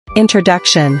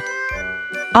Introduction.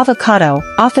 Avocado,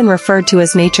 often referred to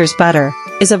as nature's butter,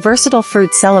 is a versatile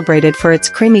fruit celebrated for its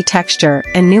creamy texture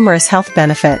and numerous health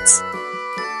benefits.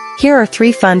 Here are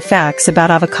 3 fun facts about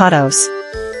avocados.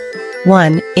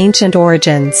 1. Ancient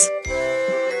origins.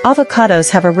 Avocados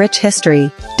have a rich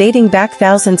history, dating back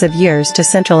thousands of years to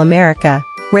Central America,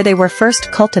 where they were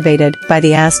first cultivated by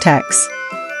the Aztecs.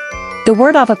 The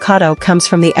word avocado comes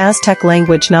from the Aztec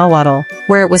language Nahuatl,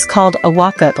 where it was called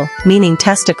ahuacatl, meaning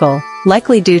testicle,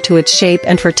 likely due to its shape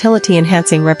and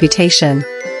fertility-enhancing reputation.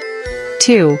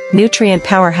 2. Nutrient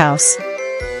powerhouse.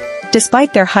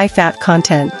 Despite their high fat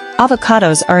content,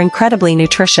 avocados are incredibly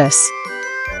nutritious.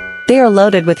 They are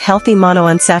loaded with healthy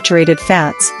monounsaturated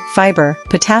fats, fiber,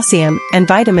 potassium, and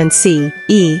vitamin C,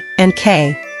 E, and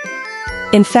K.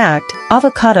 In fact,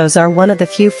 avocados are one of the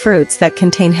few fruits that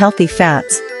contain healthy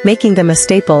fats, making them a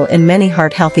staple in many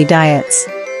heart-healthy diets.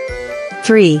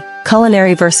 3.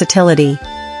 Culinary versatility.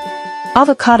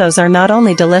 Avocados are not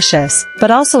only delicious,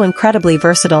 but also incredibly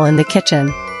versatile in the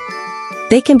kitchen.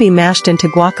 They can be mashed into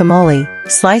guacamole,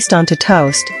 sliced onto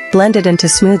toast, blended into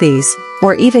smoothies,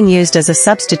 or even used as a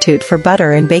substitute for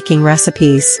butter in baking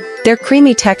recipes. Their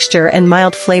creamy texture and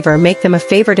mild flavor make them a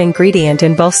favorite ingredient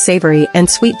in both savory and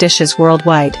sweet dishes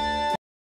worldwide.